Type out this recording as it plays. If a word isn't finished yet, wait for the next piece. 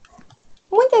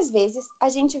Muitas vezes, a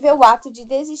gente vê o ato de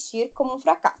desistir como um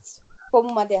fracasso, como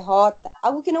uma derrota,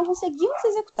 algo que não conseguimos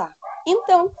executar.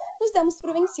 Então, nos damos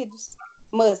por vencidos.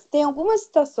 Mas tem algumas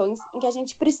situações em que a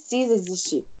gente precisa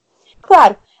desistir.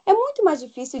 Claro, é muito mais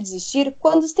difícil desistir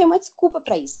quando se tem uma desculpa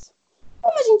para isso.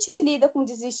 Como a gente lida com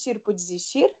desistir por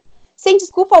desistir? Sem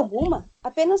desculpa alguma?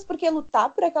 Apenas porque lutar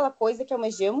por aquela coisa que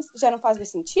almejamos já não faz mais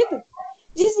sentido?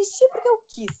 Desistir porque eu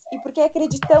quis e porque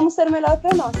acreditamos ser o melhor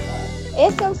para nós.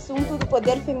 Esse é o assunto do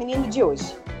poder feminino de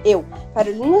hoje. Eu,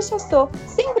 Carolina Chassot,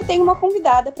 sempre tenho uma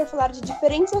convidada para falar de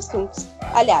diferentes assuntos.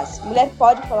 Aliás, mulher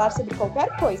pode falar sobre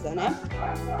qualquer coisa, né?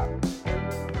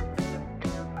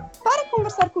 Para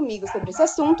conversar comigo sobre esse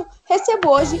assunto, recebo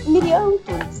hoje Miriã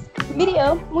Antunes.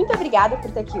 Miriã, muito obrigada por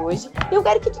estar aqui hoje. Eu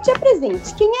quero que tu te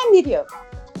apresente. Quem é a Miriã?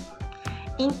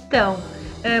 Então,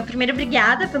 primeiro,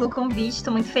 obrigada pelo convite.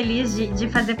 Estou muito feliz de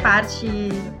fazer parte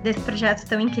desse projeto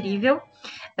tão incrível.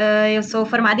 Eu sou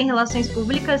formada em Relações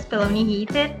Públicas pela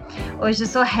Uniriter. Hoje eu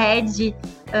sou head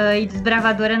e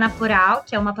desbravadora na Plural,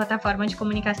 que é uma plataforma de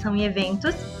comunicação e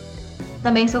eventos.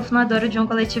 Também sou fundadora de um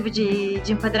coletivo de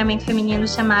empoderamento feminino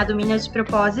chamado Minas de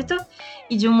Propósito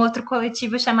e de um outro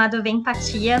coletivo chamado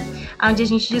Empatia, onde a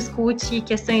gente discute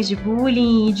questões de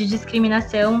bullying e de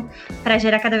discriminação para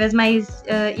gerar cada vez mais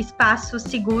espaço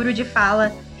seguro de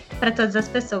fala para todas as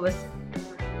pessoas.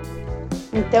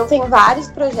 Então, tem vários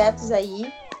projetos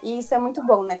aí e isso é muito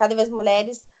bom, né? Cada vez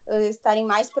mulheres estarem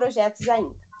mais projetos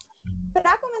ainda.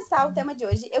 Para começar o tema de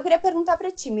hoje, eu queria perguntar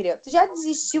para ti, Miriam, tu já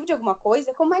desistiu de alguma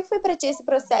coisa? Como é que foi para ti esse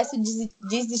processo de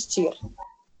desistir?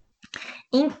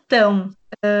 Então,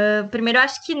 primeiro eu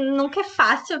acho que nunca é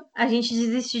fácil a gente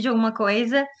desistir de alguma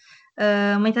coisa.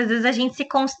 Muitas vezes a gente se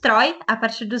constrói a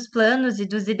partir dos planos e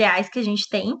dos ideais que a gente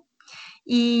tem.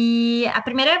 E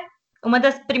uma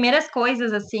das primeiras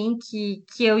coisas assim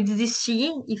que eu desisti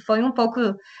e foi um pouco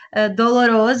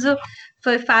doloroso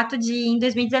foi o fato de em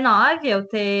 2019 eu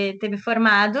ter me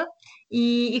formado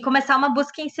e começar uma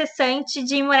busca incessante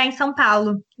de morar em São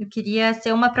Paulo. Eu queria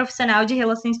ser uma profissional de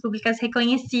relações públicas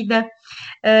reconhecida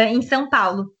em São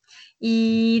Paulo.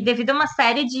 E devido a uma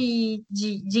série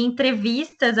de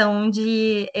entrevistas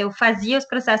onde eu fazia os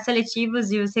processos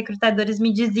seletivos e os recrutadores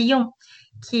me diziam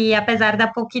que, apesar da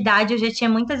pouca idade, eu já tinha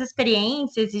muitas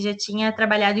experiências e já tinha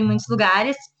trabalhado em muitos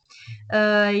lugares,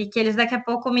 e que eles daqui a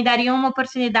pouco me dariam uma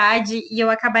oportunidade e eu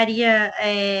acabaria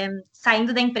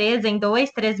saindo da empresa em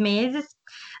 2, 3 meses.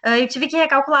 Eu tive que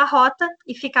recalcular a rota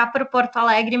e ficar para o Porto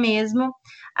Alegre mesmo,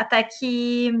 até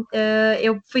que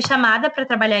eu fui chamada para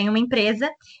trabalhar em uma empresa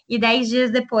e 10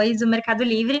 dias depois o Mercado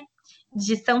Livre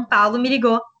de São Paulo me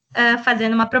ligou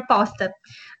fazendo uma proposta.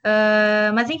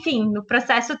 Mas enfim, no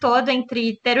processo todo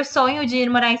entre ter o sonho de ir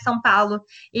morar em São Paulo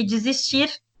e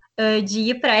desistir de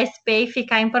ir para a SP e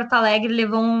ficar em Porto Alegre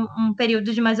levou um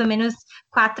período de mais ou menos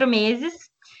 4 meses.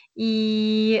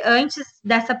 E antes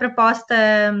dessa proposta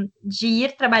de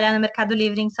ir trabalhar no Mercado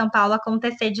Livre em São Paulo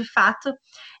acontecer de fato,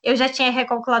 eu já tinha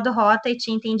recalculado rota e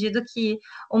tinha entendido que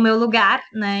o meu lugar,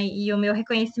 né, e o meu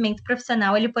reconhecimento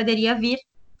profissional, ele poderia vir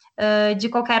de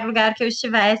qualquer lugar que eu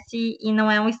estivesse, e não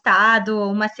é um estado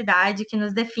ou uma cidade que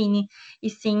nos define, e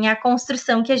sim a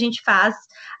construção que a gente faz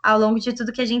ao longo de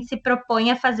tudo que a gente se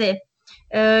propõe a fazer.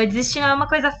 Desistir não é uma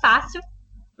coisa fácil,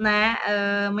 né?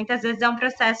 Muitas vezes é um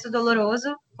processo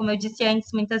doloroso, como eu disse antes,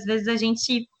 muitas vezes a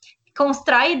gente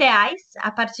constrói ideais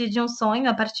a partir de um sonho,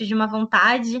 a partir de uma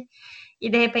vontade, e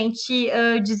de repente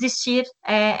desistir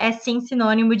é sim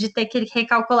sinônimo de ter que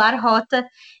recalcular rota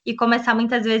e começar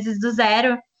muitas vezes do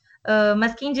zero.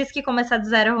 Mas quem disse que começar do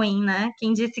zero é ruim, né?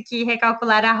 Quem disse que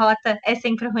recalcular a rota é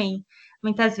sempre ruim?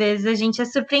 Muitas vezes a gente é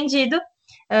surpreendido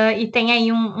e tem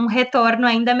aí um retorno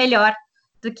ainda melhor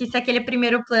do que se aquele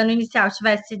primeiro plano inicial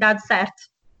tivesse dado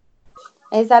certo.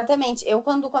 Exatamente. Eu,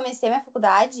 quando comecei minha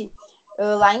faculdade,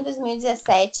 lá em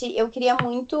 2017, eu queria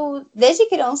muito, desde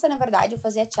criança, na verdade, eu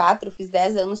fazia teatro, fiz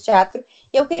 10 anos de teatro,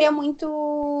 e eu queria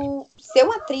muito ser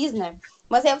uma atriz, né?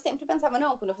 Mas aí eu sempre pensava,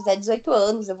 não, quando eu fizer 18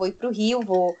 anos, eu vou ir pro Rio,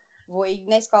 vou ir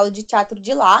na escola de teatro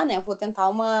de lá, né? Eu vou tentar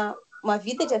uma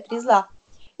vida de atriz lá.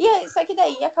 E aí, só que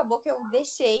daí acabou que eu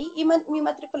deixei e me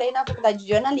matriculei na faculdade de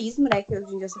jornalismo, né? Que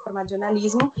hoje em dia eu sou formada de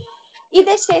jornalismo. E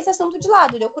deixei esse assunto de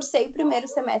lado. Eu cursei o primeiro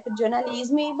semestre de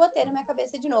jornalismo e botei na minha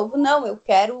cabeça de novo, não, eu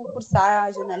quero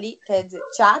cursar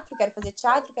teatro, quero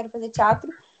fazer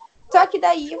teatro. Só que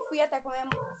daí eu fui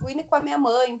com a minha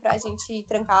mãe pra gente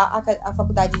trancar a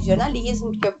faculdade de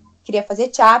jornalismo, porque eu queria fazer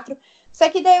teatro. Só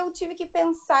que daí eu tive que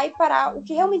pensar e parar o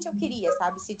que realmente eu queria,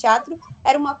 sabe? Se teatro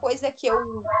era uma coisa que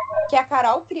a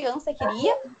Carol criança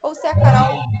queria ou se a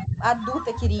Carol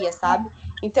adulta queria, sabe?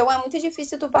 Então é muito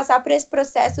difícil tu passar por esse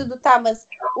processo do, tá, mas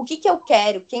o que eu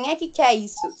quero? Quem é que quer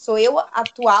isso? Sou eu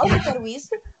atual que quero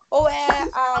isso? ou é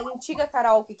a antiga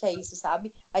Carol que quer isso,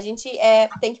 sabe? A gente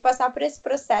tem que passar por esse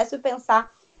processo e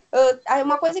pensar. É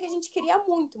uma coisa que a gente queria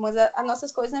muito, mas as nossas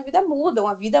coisas na vida mudam,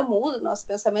 a vida muda, nossos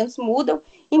pensamentos mudam.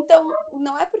 Então,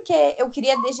 não é porque eu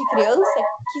queria desde criança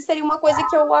que seria uma coisa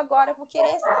que eu agora vou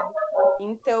querer, sabe?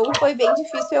 Então, foi bem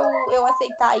difícil eu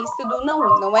aceitar isso do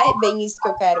não é bem isso que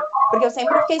eu quero. Porque eu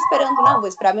sempre fiquei esperando, não, vou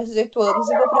esperar meus 18 anos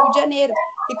e vou para o Rio de Janeiro.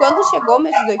 E quando chegou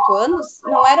meus 18 anos,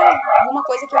 não era alguma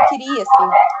coisa que eu queria, assim.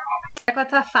 Com a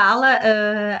tua fala,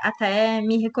 até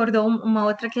me recordou uma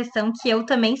outra questão que eu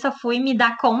também só fui me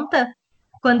dar conta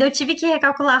quando eu tive que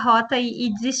recalcular a rota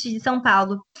e desistir de São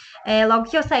Paulo. Logo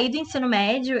que eu saí do ensino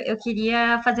médio, eu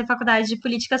queria fazer faculdade de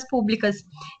políticas públicas.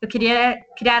 Eu queria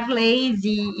criar leis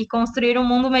e construir um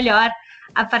mundo melhor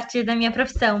a partir da minha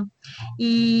profissão.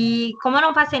 E como eu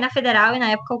não passei na federal e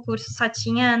na época o curso só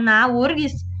tinha na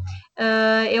URGS,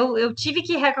 eu tive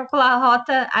que recalcular a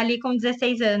rota ali com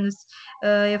 16 anos.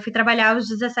 Eu fui trabalhar aos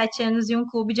 17 anos em um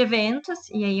clube de eventos,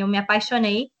 e aí eu me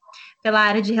apaixonei pela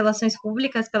área de relações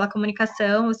públicas, pela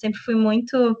comunicação. Eu sempre fui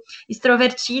muito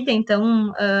extrovertida,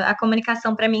 então a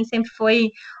comunicação para mim sempre foi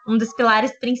um dos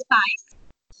pilares principais.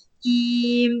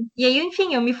 E aí,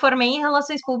 enfim, eu me formei em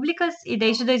Relações Públicas e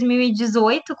desde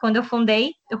 2018, quando eu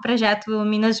fundei o projeto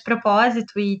Minas de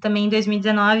Propósito, e também em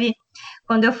 2019,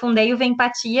 quando eu fundei o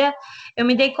Vempatia, eu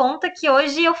me dei conta que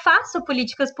hoje eu faço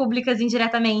políticas públicas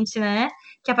indiretamente, né?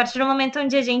 Que a partir do momento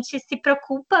onde a gente se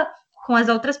preocupa com as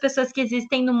outras pessoas que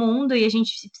existem no mundo e a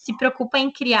gente se preocupa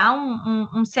em criar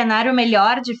um cenário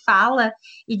melhor de fala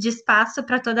e de espaço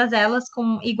para todas elas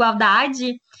com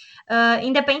igualdade,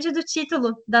 independe do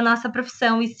título da nossa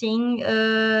profissão, e sim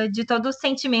de todo o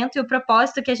sentimento e o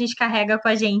propósito que a gente carrega com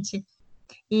a gente.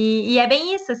 E é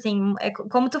bem isso, assim,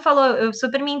 como tu falou, eu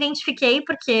super me identifiquei,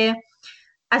 porque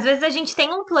às vezes a gente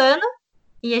tem um plano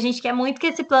e a gente quer muito que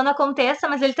esse plano aconteça,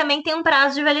 mas ele também tem um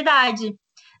prazo de validade,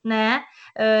 né?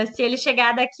 Se ele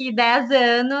chegar daqui 10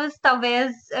 anos,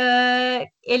 talvez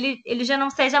ele já não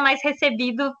seja mais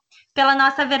recebido pela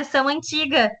nossa versão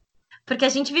antiga, porque a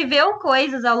gente viveu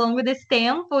coisas ao longo desse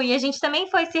tempo e a gente também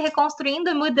foi se reconstruindo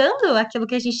e mudando aquilo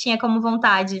que a gente tinha como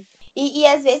vontade. E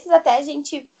às vezes até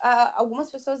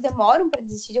algumas pessoas demoram para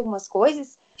desistir de algumas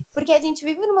coisas, porque a gente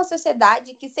vive numa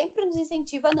sociedade que sempre nos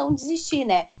incentiva a não desistir,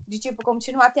 né? De tipo,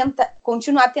 continuar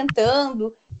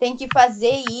tentando, tem que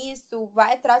fazer isso,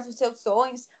 vai atrás dos seus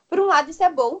sonhos. Por um lado, isso é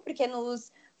bom, porque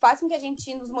faz com que a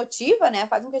gente nos motiva, né?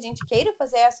 Faz com que a gente queira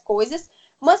fazer as coisas,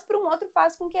 mas por um outro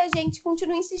faz com que a gente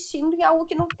continue insistindo em algo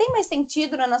que não tem mais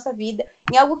sentido na nossa vida,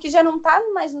 em algo que já não está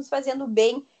mais nos fazendo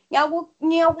bem,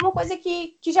 em alguma coisa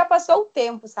que já passou o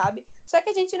tempo, sabe? Só que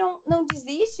a gente não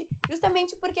desiste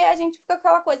justamente porque a gente fica com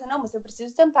aquela coisa, não, mas eu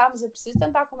preciso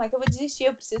tentar, como é que eu vou desistir?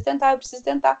 Eu preciso tentar.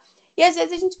 E às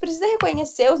vezes a gente precisa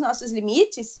reconhecer os nossos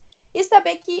limites e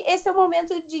saber que esse é o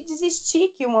momento de desistir,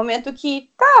 que é o momento que,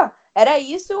 tá, era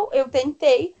isso, eu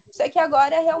tentei, só que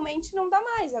agora realmente não dá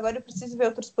mais, agora eu preciso ver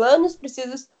outros planos,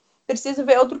 preciso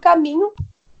ver outro caminho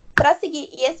para seguir.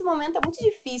 E esse momento é muito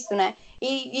difícil, né?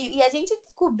 E a gente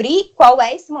descobrir qual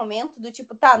é esse momento do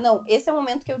tipo, tá, não, esse é o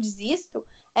momento que eu desisto,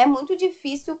 é muito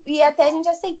difícil, e até a gente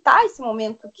aceitar esse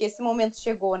momento, que esse momento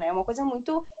chegou, né? É uma coisa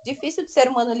muito difícil do ser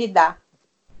humano lidar.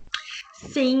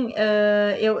 Sim,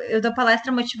 eu dou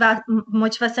palestra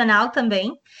motivacional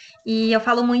também, e eu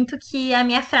falo muito que a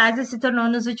minha frase se tornou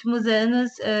nos últimos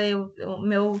anos, o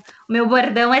meu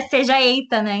bordão é seja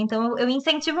eita, né? Então eu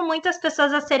incentivo muito as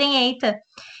pessoas a serem eita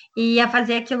e a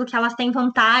fazer aquilo que elas têm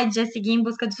vontade, a seguir em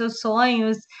busca dos seus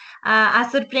sonhos, a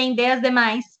surpreender as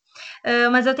demais.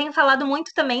 Mas eu tenho falado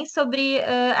muito também sobre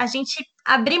a gente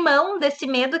abrir mão desse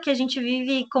medo que a gente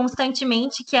vive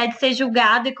constantemente, que é de ser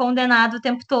julgado e condenado o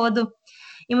tempo todo.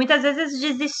 E muitas vezes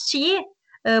desistir,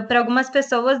 para algumas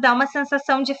pessoas, dá uma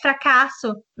sensação de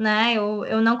fracasso, né?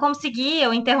 Eu não consegui,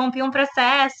 eu interrompi um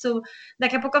processo,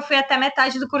 daqui a pouco eu fui até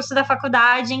metade do curso da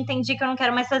faculdade, entendi que eu não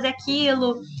quero mais fazer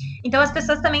aquilo. Então as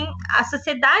pessoas também, a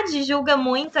sociedade julga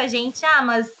muito a gente,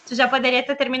 mas tu já poderia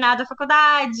ter terminado a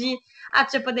faculdade,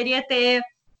 tu já poderia ter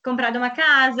comprado uma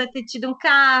casa, ter tido um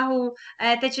carro,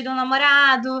 ter tido um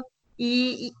namorado.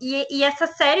 E essa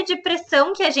série de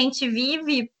pressão que a gente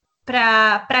vive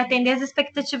para atender as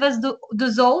expectativas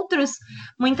dos outros,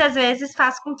 muitas vezes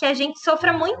faz com que a gente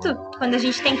sofra muito quando a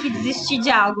gente tem que desistir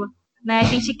de algo. Né? A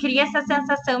gente cria essa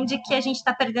sensação de que a gente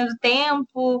está perdendo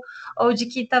tempo, ou de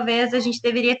que talvez a gente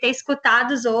deveria ter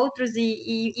escutado os outros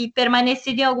e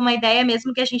permanecido em alguma ideia,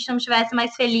 mesmo que a gente não estivesse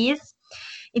mais feliz.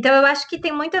 Então, eu acho que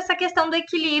tem muito essa questão do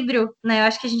equilíbrio, né? Eu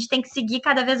acho que a gente tem que seguir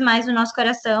cada vez mais o nosso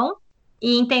coração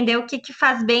e entender o que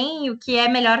faz bem e o que é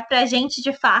melhor para a gente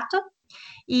de fato.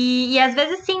 E às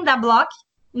vezes sim, dá bloco,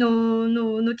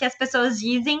 no que as pessoas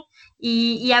dizem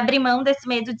e abrir mão desse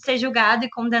medo de ser julgado e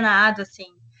condenado, assim.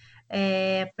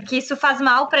 Porque isso faz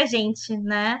mal pra gente,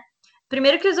 né?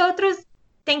 Primeiro que os outros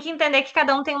têm que entender que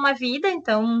cada um tem uma vida,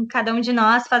 então cada um de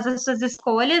nós faz as suas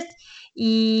escolhas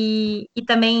e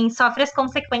também sofre as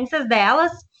consequências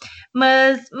delas.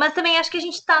 Mas também acho que a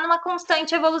gente está numa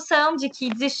constante evolução de que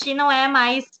desistir não é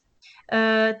mais.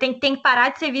 Tem que parar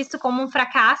de ser visto como um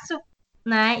fracasso,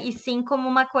 né? E sim como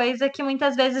uma coisa que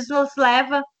muitas vezes nos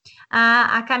leva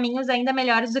a caminhos ainda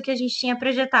melhores do que a gente tinha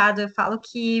projetado. Eu falo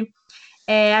que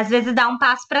às vezes dar um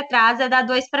passo para trás é dar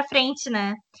dois para frente,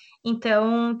 né?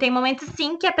 Então, tem momentos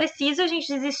sim que é preciso a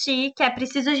gente desistir, que é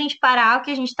preciso a gente parar o que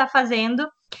a gente está fazendo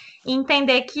e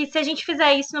entender que se a gente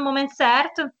fizer isso no momento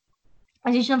certo,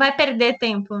 a gente não vai perder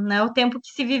tempo, né? O tempo que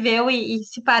se viveu e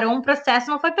se parou um processo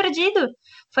não foi perdido.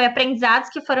 Foi aprendizados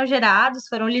que foram gerados,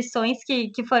 foram lições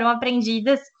que foram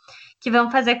aprendidas, que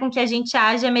vão fazer com que a gente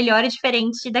haja melhor e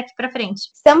diferente daqui para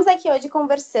frente. Estamos aqui hoje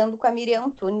conversando com a Miriã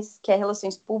Antunes, que é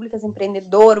Relações Públicas,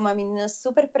 empreendedora, uma menina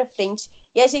super pra frente,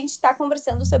 e a gente está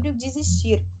conversando sobre o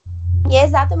desistir. E é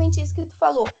exatamente isso que tu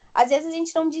falou. Às vezes a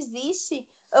gente não desiste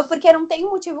porque não tem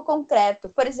um motivo concreto.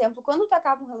 Por exemplo, quando tu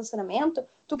acaba um relacionamento,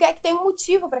 tu quer que tenha um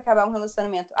motivo para acabar um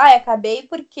relacionamento. Ah, acabei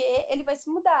porque ele vai se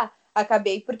mudar.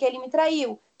 Acabei porque ele me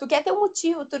traiu. Tu quer ter um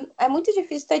motivo. É muito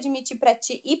difícil tu admitir para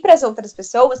ti e para as outras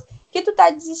pessoas que tu tá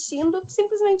desistindo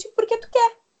simplesmente porque tu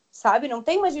quer, sabe? Não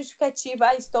tem uma justificativa.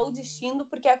 Ah, estou desistindo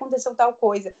porque aconteceu tal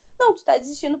coisa. Não, tu tá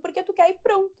desistindo porque tu quer e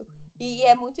pronto. E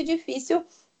é muito difícil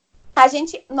a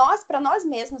gente, para nós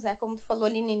mesmos, né, como tu falou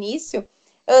ali no início,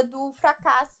 do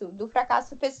fracasso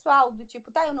pessoal, do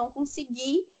tipo, tá, eu não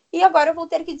consegui e agora eu vou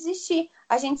ter que desistir.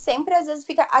 A gente sempre, às vezes,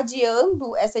 fica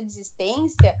adiando essa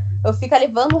desistência, fica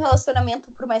levando o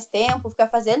relacionamento por mais tempo, fica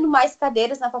fazendo mais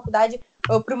cadeiras na faculdade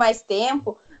por mais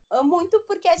tempo, muito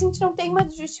porque a gente não tem uma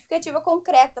justificativa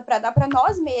concreta para dar para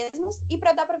nós mesmos e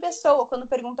para dar para a pessoa. Quando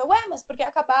pergunta, ué, mas por que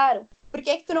acabaram? Por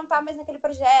que tu não tá mais naquele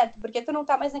projeto? Por que tu não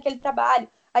tá mais naquele trabalho?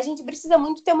 A gente precisa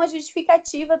muito ter uma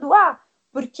justificativa do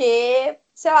porque,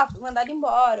 sei lá, fui mandado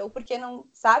embora, ou porque não,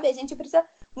 sabe? A gente precisa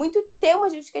muito ter uma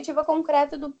justificativa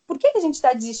concreta do porquê que a gente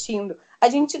está desistindo. A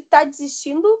gente está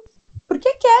desistindo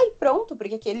porque quer e pronto,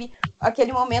 porque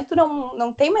aquele momento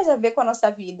não tem mais a ver com a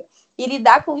nossa vida. E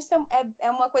lidar com isso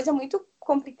é uma coisa muito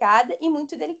complicada e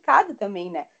muito delicada também,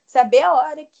 né? Saber a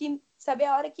hora que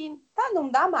tá, não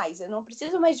dá mais, eu não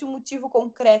preciso mais de um motivo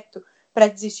concreto para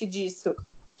desistir disso.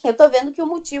 Eu tô vendo que o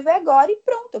motivo é agora e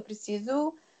pronto, eu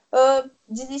preciso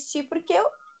desistir porque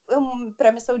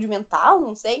para minha saúde mental,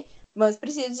 não sei, mas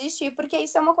preciso desistir porque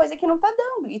isso é uma coisa que não tá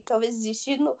dando. E talvez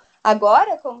desistindo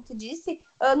agora, como tu disse,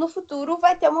 no futuro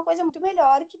vai ter uma coisa muito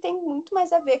melhor que tem muito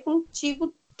mais a ver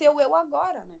contigo, teu eu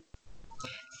agora, né?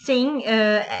 Sim,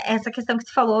 essa questão que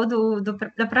tu falou da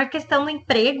própria questão do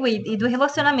emprego e do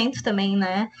relacionamento também,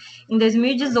 né? Em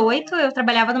 2018, eu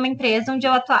trabalhava numa empresa onde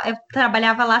eu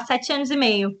trabalhava lá 7 anos e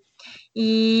meio.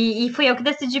 E fui eu que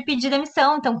decidi pedir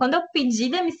demissão. Então, quando eu pedi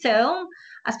demissão,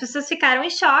 as pessoas ficaram em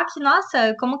choque.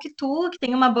 Nossa, como que tu, que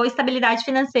tem uma boa estabilidade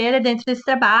financeira dentro desse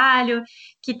trabalho,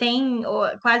 que tem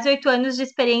quase 8 anos de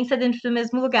experiência dentro do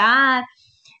mesmo lugar,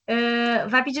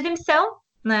 vai pedir demissão,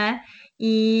 né?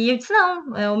 E eu disse,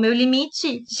 não, o meu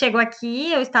limite chegou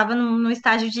aqui, eu estava num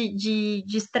estágio de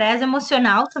estresse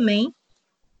emocional também.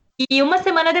 E uma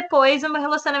semana depois, o meu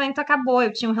relacionamento acabou.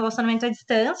 Eu tinha um relacionamento à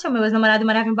distância, o meu ex-namorado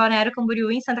morava em Balneário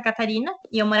Camboriú, em Santa Catarina,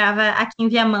 e eu morava aqui em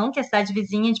Viamão, que é a cidade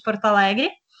vizinha de Porto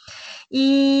Alegre.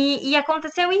 E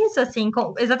aconteceu isso, assim,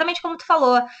 exatamente como tu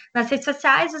falou. Nas redes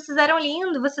sociais, vocês eram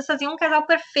lindos, vocês faziam um casal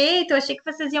perfeito, eu achei que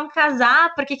vocês iam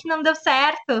casar, por que que não deu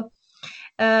certo?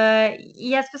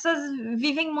 E as pessoas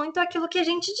vivem muito aquilo que a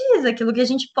gente diz, aquilo que a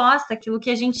gente posta, aquilo que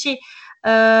a gente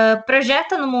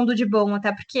projeta no mundo de bom,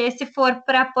 até porque se for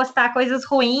para postar coisas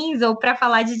ruins ou para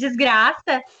falar de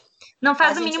desgraça, não A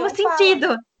faz o gente mínimo não fala, sentido.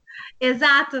 né?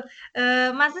 Exato.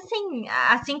 Mas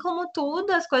assim como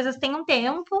tudo, as coisas têm um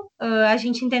tempo. A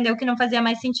gente entendeu que não fazia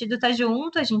mais sentido estar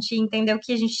junto, a gente entendeu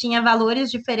que a gente tinha valores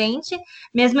diferentes,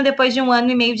 mesmo depois de 1 ano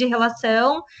e meio de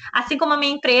relação. Assim como a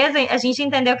minha empresa, a gente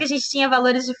entendeu que a gente tinha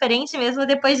valores diferentes, mesmo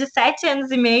depois de 7 anos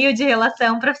e meio de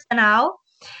relação profissional.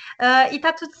 E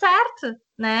tá tudo certo,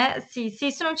 né? Se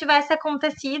isso não tivesse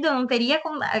acontecido, eu não teria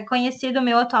conhecido o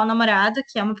meu atual namorado,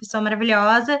 que é uma pessoa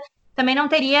maravilhosa, também não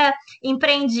teria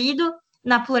empreendido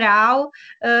na Plural,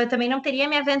 também não teria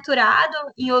me aventurado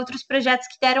em outros projetos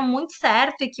que deram muito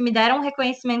certo e que me deram um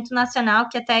reconhecimento nacional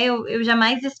que até eu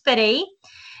jamais esperei.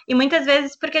 E muitas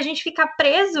vezes porque a gente fica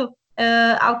preso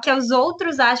ao que os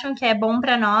outros acham que é bom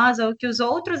para nós, ou que os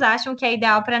outros acham que é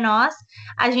ideal para nós,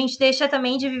 a gente deixa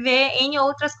também de viver em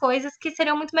outras coisas que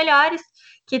seriam muito melhores,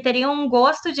 que teriam um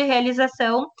gosto de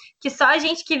realização que só a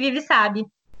gente que vive sabe.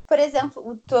 Por exemplo,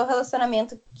 o teu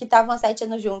relacionamento que estavam há 7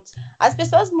 anos juntos. As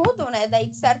pessoas mudam, né? Daí,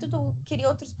 de certo, tu queria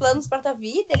outros planos para tua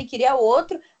vida, ele queria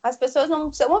outro. As pessoas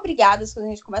não são obrigadas, quando a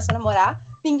gente começa a namorar,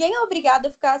 ninguém é obrigado a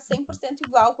ficar 100%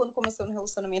 igual quando começou no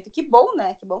relacionamento. Que bom,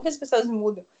 né? Que bom que as pessoas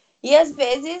mudam. E, às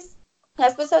vezes,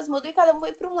 as pessoas mudam e cada um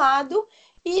vai para um lado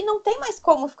e não tem mais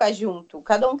como ficar junto.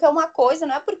 Cada um quer uma coisa,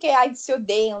 não é porque se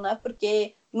odeiam, não é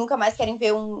porque nunca mais querem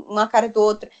ver uma cara do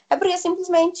outro. É porque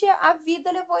simplesmente a vida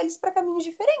levou eles para caminhos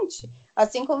diferentes.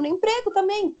 Assim como no emprego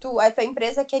também. A tua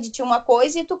empresa quer de ti uma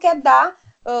coisa e tu quer dar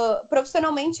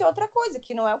profissionalmente outra coisa,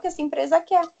 que não é o que essa empresa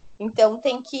quer. Então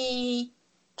tem que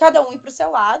cada um ir para o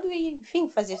seu lado e, enfim,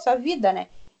 fazer sua vida, né?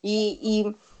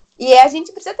 E a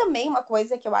gente precisa também, uma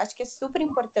coisa que eu acho que é super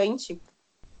importante,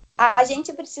 a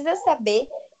gente precisa saber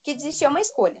que desistir é uma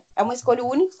escolha. É uma escolha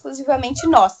única, exclusivamente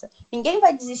nossa. Ninguém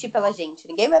vai desistir pela gente.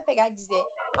 Ninguém vai pegar e dizer,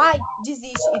 ai,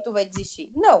 desiste e tu vai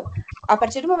desistir. Não. A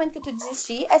partir do momento que tu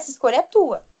desistir, essa escolha é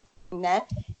tua, né?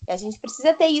 E a gente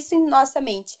precisa ter isso em nossa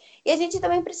mente. E a gente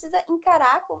também precisa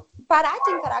parar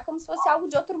de encarar como se fosse algo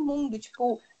de outro mundo.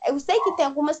 Tipo, eu sei que tem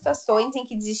algumas situações em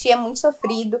que desistir é muito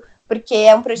sofrido, porque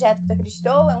é um projeto que tu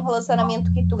acreditou, é um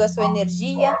relacionamento que tu gastou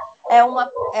energia,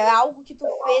 é algo que tu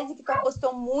fez e que tu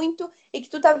apostou muito e que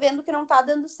tu tá vendo que não tá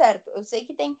dando certo. Eu sei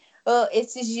que tem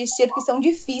esses desistir que são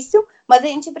difíceis, mas a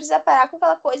gente precisa parar com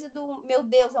aquela coisa do, meu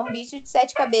Deus, é um bicho de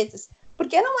 7 cabeças.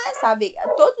 Porque não é, sabe?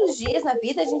 Todos os dias na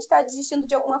vida a gente tá desistindo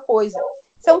de alguma coisa.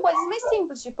 São coisas mais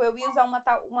simples, tipo, eu ia usar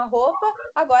uma roupa,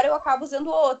 agora eu acabo usando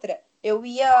outra. Eu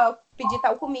ia pedir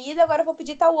tal comida, agora eu vou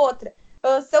pedir tal outra.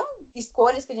 São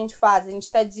escolhas que a gente faz. A gente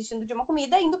está desistindo de uma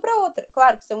comida e indo para outra.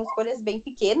 Claro que são escolhas bem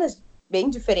pequenas, bem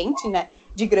diferentes, né?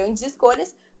 De grandes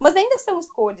escolhas, mas ainda são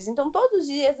escolhas. Então, todos os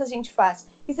dias a gente faz.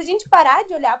 E se a gente parar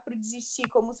de olhar para o desistir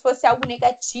como se fosse algo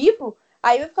negativo,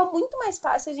 aí vai ficar muito mais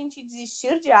fácil a gente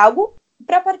desistir de algo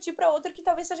para partir para outra que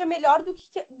talvez seja melhor do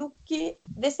que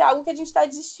desse algo que a gente está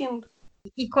desistindo.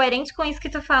 E coerente com isso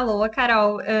que tu falou,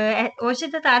 Carol, hoje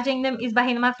de tarde ainda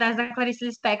esbarrei numa frase da Clarice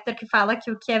Lispector que fala que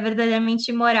o que é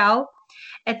verdadeiramente imoral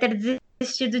é ter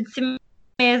desistido de si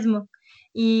mesmo.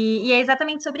 E é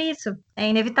exatamente sobre isso. É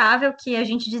inevitável que a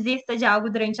gente desista de algo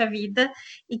durante a vida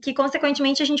e que,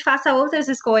 consequentemente, a gente faça outras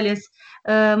escolhas.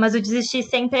 Mas o desistir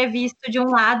sempre é visto de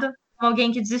um lado como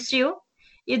alguém que desistiu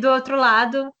e do outro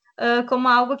lado como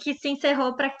algo que se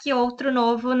encerrou para que outro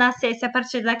novo nascesse a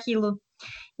partir daquilo.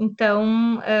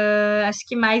 Então, acho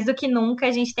que mais do que nunca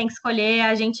a gente tem que escolher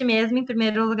a gente mesmo em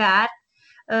primeiro lugar,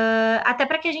 até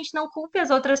para que a gente não culpe as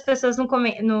outras pessoas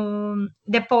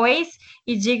depois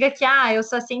e diga que eu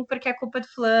sou assim porque é culpa do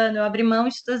fulano, eu abri mão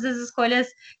de todas as escolhas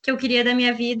que eu queria da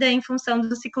minha vida em função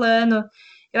do ciclano.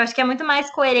 Eu acho que é muito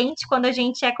mais coerente quando a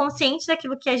gente é consciente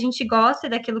daquilo que a gente gosta e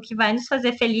daquilo que vai nos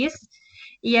fazer feliz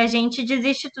e a gente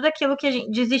desiste de tudo aquilo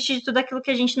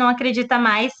que a gente não acredita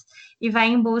mais e vai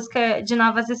em busca de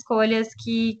novas escolhas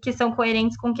que são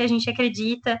coerentes com o que a gente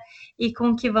acredita e com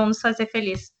o que vão nos fazer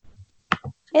feliz.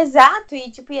 Exato,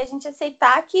 e a gente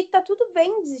aceitar que tá tudo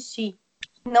bem desistir.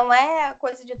 Não é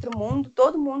coisa de outro mundo,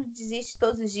 todo mundo desiste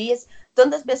todos os dias.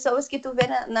 Tantas pessoas que tu vê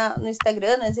no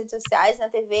Instagram, nas redes sociais, na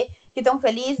TV, que estão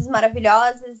felizes,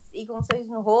 maravilhosas e com um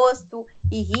sorriso no rosto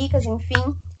e ricas,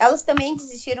 enfim. Elas também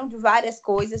desistiram de várias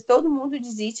coisas, todo mundo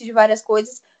desiste de várias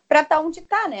coisas para estar onde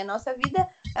tá, né? Nossa vida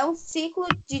é um ciclo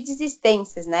de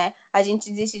desistências, né? A gente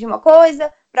desiste de uma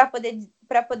coisa para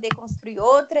poder construir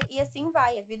outra e assim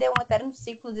vai. A vida é um eterno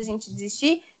ciclo de a gente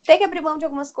desistir, ter que abrir mão de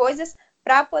algumas coisas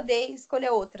para poder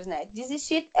escolher outras, né?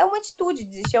 Desistir é uma atitude,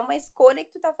 desistir é uma escolha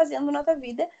que tu tá fazendo na tua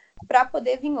vida para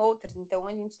poder vir outras. Então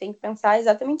a gente tem que pensar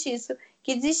exatamente isso,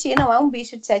 que desistir não é um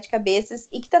bicho de 7 cabeças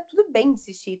e que tá tudo bem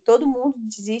desistir. Todo mundo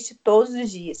desiste todos os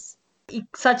dias. E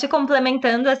só te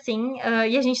complementando assim,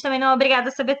 e a gente também não é obrigado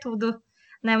a saber tudo,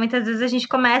 né? Muitas vezes a gente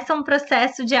começa um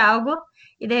processo de algo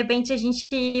e de repente a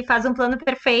gente faz um plano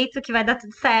perfeito que vai dar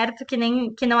tudo certo,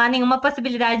 que não há nenhuma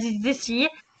possibilidade de desistir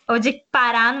ou de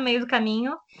parar no meio do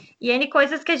caminho. E N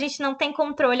coisas que a gente não tem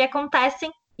controle acontecem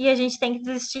e a gente tem que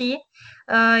desistir,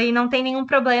 e não tem nenhum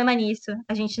problema nisso.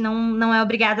 A gente não é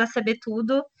obrigado a saber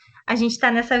tudo. A gente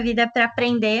está nessa vida para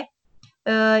aprender,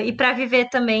 e para viver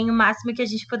também o máximo que a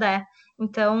gente puder.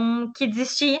 Então, que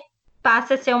desistir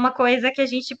passe a ser uma coisa que a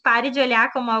gente pare de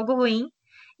olhar como algo ruim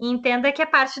e entenda que é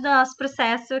parte do nosso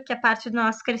processo, que é parte do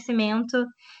nosso crescimento,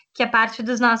 que é parte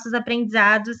dos nossos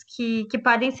aprendizados, que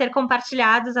podem ser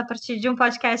compartilhados a partir de um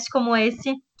podcast como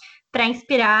esse, para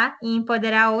inspirar e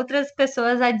empoderar outras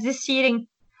pessoas a desistirem,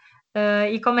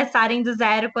 e começarem do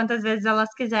zero quantas vezes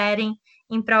elas quiserem,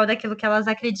 em prol daquilo que elas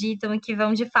acreditam e que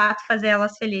vão de fato fazer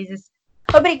elas felizes.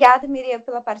 Obrigada, Miriam,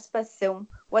 pela participação.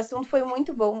 O assunto foi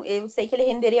muito bom. Eu sei que ele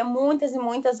renderia muitas e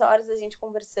muitas horas a gente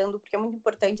conversando, porque é muito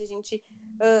importante a gente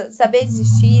saber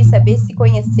desistir, saber se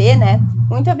conhecer, né?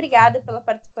 Muito obrigada pela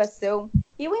participação.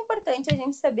 E o importante é a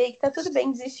gente saber que tá tudo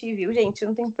bem desistir, viu, gente?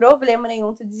 Não tem problema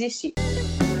nenhum tu desistir.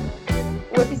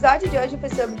 O episódio de hoje foi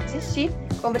sobre desistir.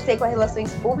 Conversei com a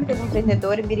Relações Públicas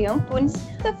empreendedora Miriã Antunes.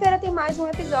 Quinta-feira tem mais um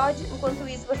episódio. Enquanto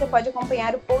isso, você pode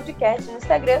acompanhar o podcast no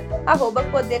Instagram,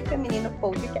 @Poder Feminino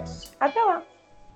Podcast. Até lá!